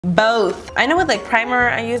Both. I know with like primer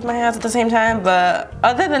I use my hands at the same time, but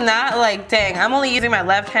other than that, like dang, I'm only using my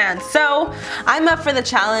left hand. So I'm up for the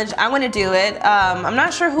challenge. I'm gonna do it. I'm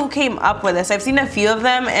not sure who came up with this. I've seen a few of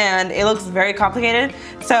them and it looks very complicated.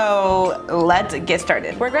 So let's get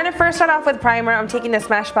started. We're gonna first start off with primer. I'm taking the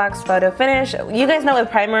Smashbox Photo Finish. You guys know with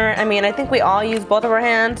primer, I mean, I think we all use both of our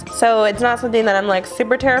hands, so it's not something that I'm like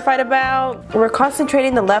super terrified about. We're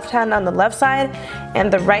concentrating the left hand on the left side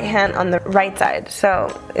and the right hand on the right side.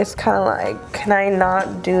 So it's kind of like, can I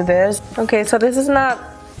not do this? Okay, so this is not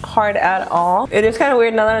hard at all. It is kind of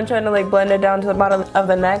weird now that I'm trying to like blend it down to the bottom of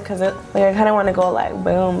the neck, because like I kind of want to go like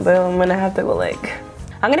boom boom and I have to go like.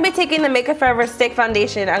 I'm going to be taking the Makeup Forever Stick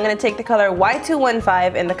Foundation. I'm going to take the color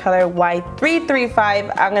Y215 and the color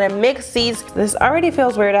Y335. I'm going to mix these. This already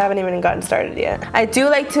feels weird. I haven't even gotten started yet. I do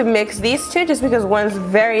like to mix these two just because one's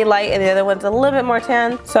very light and the other one's a little bit more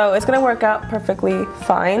tan. So it's going to work out perfectly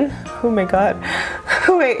fine. Oh my god.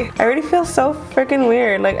 Wait, I already feel so freaking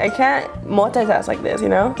weird. Like I can't multitask like this, you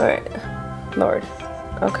know? Alright. Lord.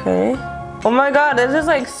 Okay. Oh my god, this is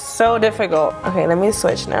like so difficult. Okay, let me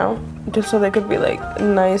switch now. Just so they could be like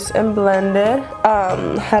nice and blended.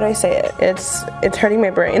 How do I say it? It's hurting my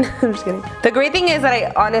brain. I'm just kidding. The great thing is that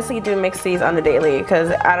I honestly do mix these on the daily,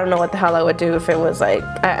 because I don't know what the hell I would do if it was like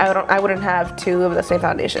I wouldn't have two of the same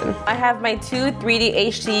foundation. I have my two 3D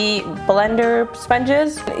HD blender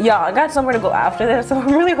sponges. Yeah, I got somewhere to go after this, so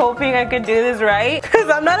I'm really hoping I could do this right, because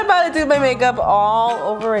I'm not about to do my makeup all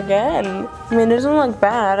over again. I mean, it doesn't look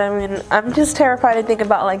bad. I mean, I'm just terrified to think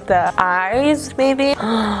about like the eyes maybe.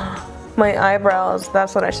 My eyebrows,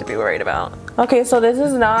 that's what I should be worried about. Okay, so this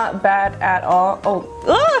is not bad at all. Oh,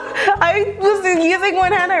 I was using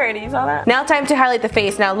one hand already, you saw that? Now time to highlight the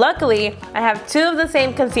face. Now luckily, I have two of the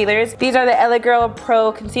same concealers. These are the LA Girl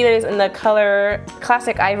Pro concealers in the color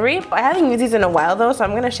Classic Ivory. I haven't used these in a while though, so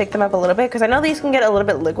I'm gonna shake them up a little bit because I know these can get a little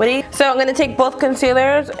bit liquidy. So I'm gonna take both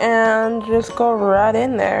concealers and just go right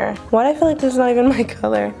in there. Why do I feel like this is not even my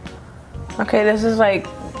color? Okay, this is like,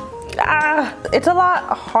 it's a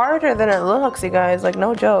lot harder than it looks, you guys, like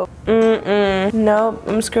no joke. Nope,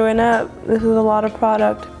 I'm screwing up. This is a lot of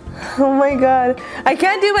product. Oh my god, I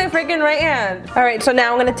can't do my freaking right hand. Alright, so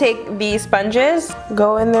now I'm gonna take these sponges,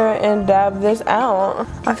 go in there and dab this out.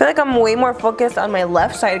 I feel like I'm way more focused on my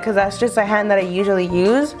left side because that's just a hand that I usually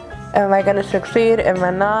use. Am I gonna succeed? Am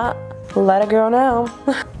I not? Let a girl know.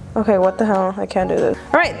 Okay, what the hell? I can't do this.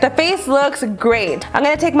 Alright, the face looks great. I'm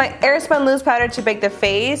gonna take my Airspun loose powder to bake the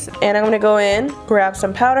face, and I'm gonna go in, grab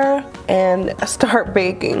some powder, and start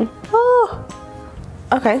baking. Oh,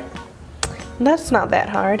 okay. That's not that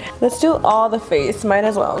hard. Let's do all the face, might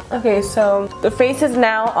as well. Okay, so the face is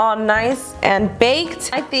now all nice and baked.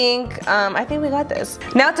 I think we got this.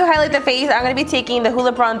 Now to highlight the face, I'm gonna be taking the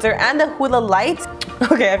Hoola bronzer and the Hoola light.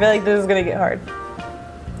 Okay, I feel like this is gonna get hard.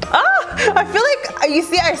 I feel like, you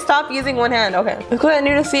see, I stopped using one hand. Okay. It's because I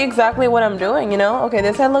need to see exactly what I'm doing, you know? Okay,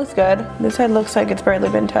 this head looks good. This head looks like it's barely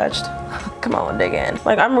been touched. Come on, dig in.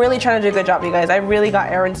 Like, I'm really trying to do a good job, you guys. I really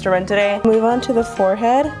got errands to run today. Move on to the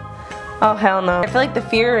forehead. Oh, hell no. I feel like the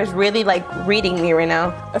fear is really, like, reading me right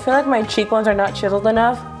now. I feel like my cheekbones are not chiseled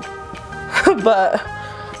enough. But,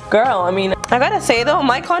 girl, I mean, I gotta say, though,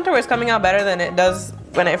 my contour is coming out better than it does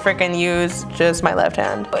when I freaking use just my left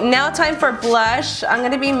hand. Now time for blush. I'm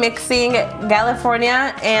gonna be mixing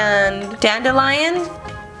California and Dandelion.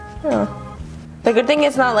 Oh. The good thing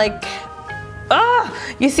it's not like,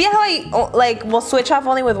 you see how I like will switch off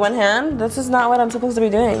only with one hand? This is not what I'm supposed to be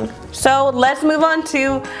doing. So let's move on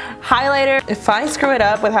to highlighter. If I screw it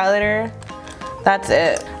up with highlighter, that's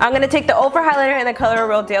it. I'm gonna take the over highlighter in the color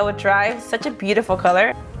Rodale with Drive. Such a beautiful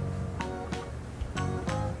color.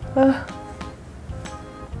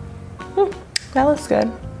 That looks good.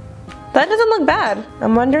 That doesn't look bad.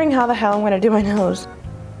 I'm wondering how the hell I'm gonna do my nose.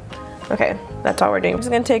 Okay, that's all we're doing. I'm just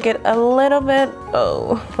gonna take it a little bit.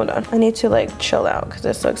 Oh, hold on. I need to like chill out because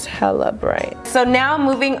this looks hella bright. So now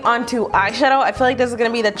moving on to eyeshadow. I feel like this is gonna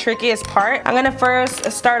be the trickiest part. I'm gonna first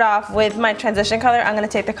start off with my transition color. I'm gonna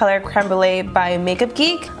take the color Creme Brulee by Makeup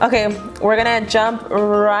Geek. Okay, we're gonna jump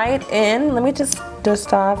right in. Let me just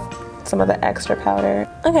dust off some of the extra powder.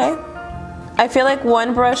 Okay. I feel like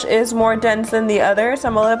one brush is more dense than the other, so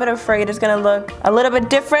I'm a little bit afraid it's gonna look a little bit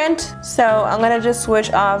different. So I'm gonna just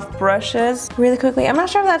switch off brushes really quickly. I'm not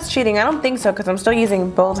sure if that's cheating. I don't think so because I'm still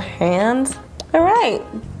using both hands. All right,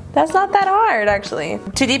 that's not that hard actually.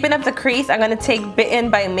 To deepen up the crease, I'm gonna take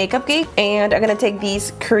Bitten by Makeup Geek, and I'm gonna take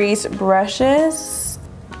these crease brushes.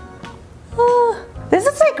 This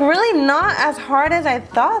is like really not as hard as I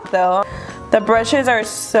thought though. The brushes are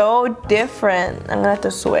so different. I'm gonna have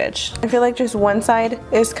to switch. I feel like just one side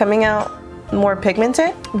is coming out more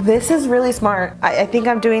pigmented. This is really smart. I think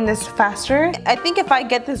I'm doing this faster. I think if I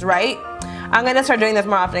get this right, I'm gonna start doing this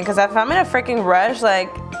more often, because if I'm in a freaking rush, like,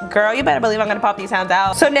 girl, you better believe I'm gonna pop these hands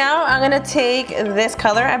out. So now I'm gonna take this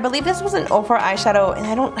color. I believe this was an 04 eyeshadow, and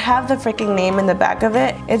I don't have the freaking name in the back of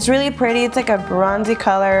it. It's really pretty. It's like a bronzy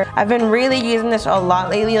color. I've been really using this a lot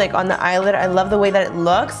lately, like on the eyelid. I love the way that it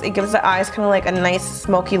looks. It gives the eyes kind of like a nice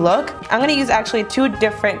smoky look. I'm gonna use actually two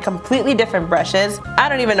completely different brushes. I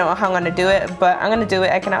don't even know how I'm gonna do it, but I'm gonna do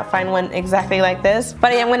it. I cannot find one exactly like this.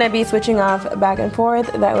 But I am gonna be switching off back and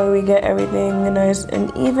forth. That way we get everything nice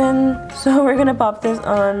and even. So we're gonna pop this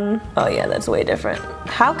on. Oh yeah, that's way different.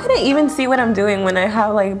 How can I even see what I'm doing when I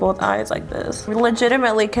have like both eyes like this? I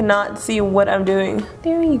legitimately cannot see what I'm doing.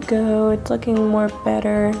 There you go, it's looking more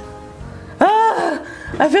better. Ah!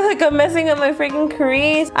 I feel like I'm messing up my freaking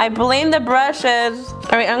crease. I blame the brushes.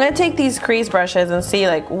 Alright, I'm gonna take these crease brushes and see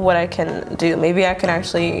like what I can do. Maybe I can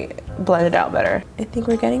actually blend it out better. I think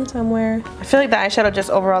we're getting somewhere. I feel like the eyeshadow just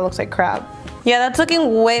overall looks like crap. Yeah, that's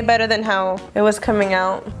looking way better than how it was coming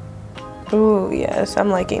out. Ooh, yes, I'm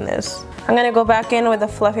liking this. I'm gonna go back in with the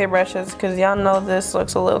fluffy brushes because y'all know this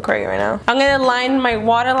looks a little crazy right now. I'm gonna line my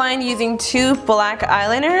waterline using two black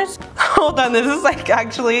eyeliners. Hold on, this is like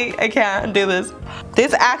actually, I can't do this.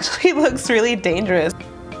 This actually looks really dangerous.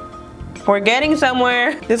 We're getting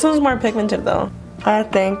somewhere. This one's more pigmented though. I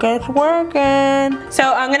think it's working.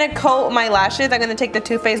 So I'm gonna coat my lashes. I'm gonna take the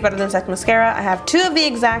Too Faced Better Than Sex mascara. I have two of the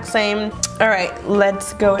exact same. All right,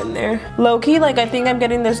 let's go in there. Low-key, like I think I'm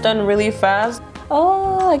getting this done really fast.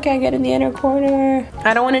 Oh, I can't get in the inner corner.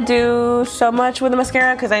 I don't want to do so much with the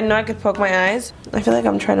mascara because I know I could poke my eyes. I feel like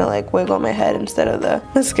I'm trying to like wiggle my head instead of the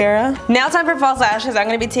mascara. Now time for false lashes. I'm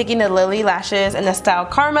going to be taking the Lily lashes in the style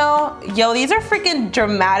Caramel. Yo, these are freaking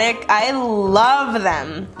dramatic. I love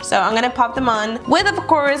them. So I'm going to pop them on with, of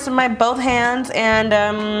course, my both hands,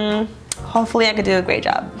 and hopefully I could do a great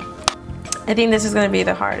job. I think this is going to be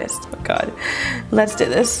the hardest. Oh God. Let's do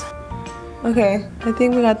this. Okay, I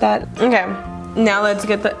think we got that. Okay. Now let's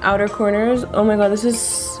get the outer corners. Oh my God, this is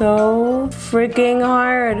so freaking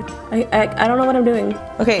hard. I don't know what I'm doing.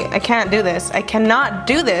 Okay, I can't do this. I cannot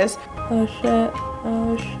do this. Oh shit,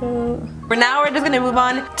 oh shoot. Now we're just gonna move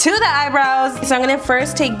on to the eyebrows. So I'm gonna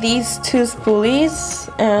first take these two spoolies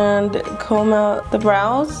and comb out the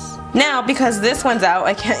brows. Now, because this one's out,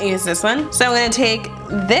 I can't use this one. So I'm gonna take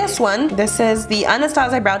this one. This is the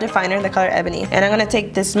Anastasia Brow Definer in the color Ebony. And I'm gonna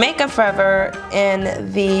take this Makeup Forever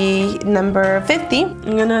in the number 50.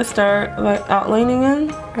 I'm gonna start like outlining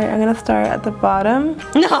in. All right, I'm gonna start at the bottom.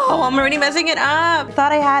 No, I'm already messing it up. I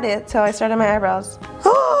thought I had it, so I started my eyebrows.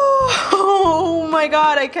 Oh my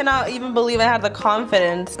God, I cannot even believe I had the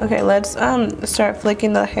confidence. Okay, let's start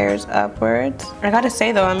flicking the hairs upwards. I gotta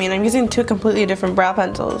say though, I mean, I'm using two completely different brow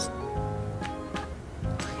pencils.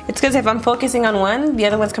 It's because if I'm focusing on one, the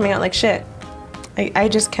other one's coming out like shit. I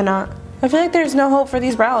just cannot. I feel like there's no hope for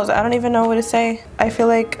these brows. I don't even know what to say. I feel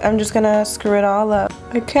like I'm just gonna screw it all up.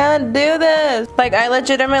 I can't do this. Like, I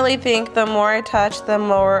legitimately think the more I touch, the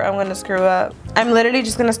more I'm gonna screw up. I'm literally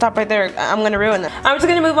just gonna stop right there. I'm gonna ruin them. I'm just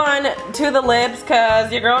gonna move on to the lips because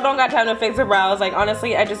your girl don't got time to fix her brows. Like,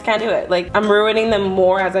 honestly, I just can't do it. Like, I'm ruining them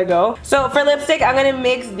more as I go. So for lipstick, I'm gonna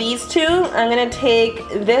mix these two. I'm gonna take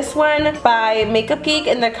this one by Makeup Geek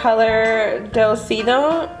in the color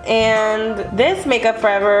Docido and this Makeup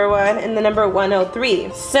Forever one in the number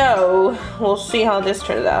 103. So we'll see how this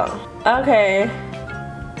turns out. Okay.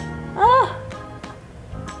 Ah.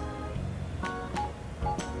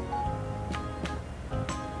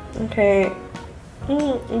 Okay,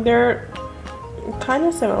 they're kind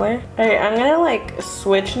of similar. Alright, I'm gonna like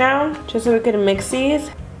switch now just so we can mix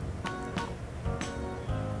these.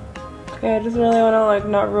 Okay, I just really wanna like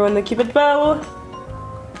not ruin the Cupid bow.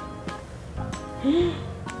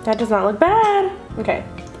 That does not look bad. Okay,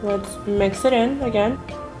 let's mix it in again.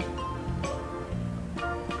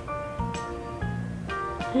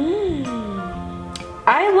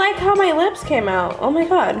 I like how my lips came out. Oh my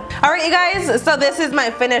God. All right, you guys, so this is my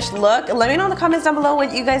finished look. Let me know in the comments down below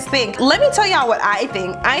what you guys think. Let me tell y'all what I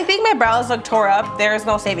think. I think my brows look tore up. There's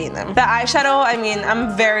no saving them. The eyeshadow, I mean,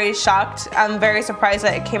 I'm very shocked. I'm very surprised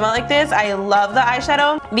that it came out like this. I love the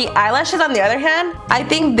eyeshadow. The eyelashes, on the other hand, I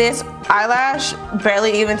think this eyelash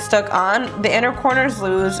barely even stuck on. The inner corner is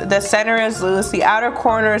loose, the center is loose, the outer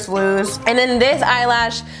corner is loose, and then this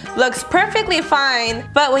eyelash looks perfectly fine,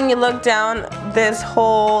 but when you look down, this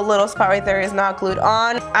whole little spot right there is not glued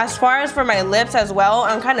on. As far as for my lips as well,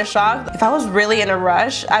 I'm kind of shocked. If I was really in a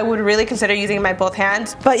rush, I would really consider using my both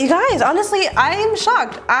hands. But you guys, honestly, I'm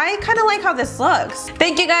shocked. I kind of like how this looks.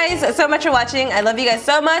 Thank you guys so much for watching. I love you guys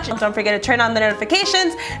so much. Don't forget to turn on the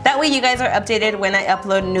notifications. That way you guys are updated when I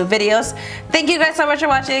upload new videos. videos. Thank you guys so much for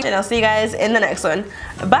watching, and I'll see you guys in the next one.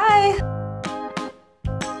 Bye!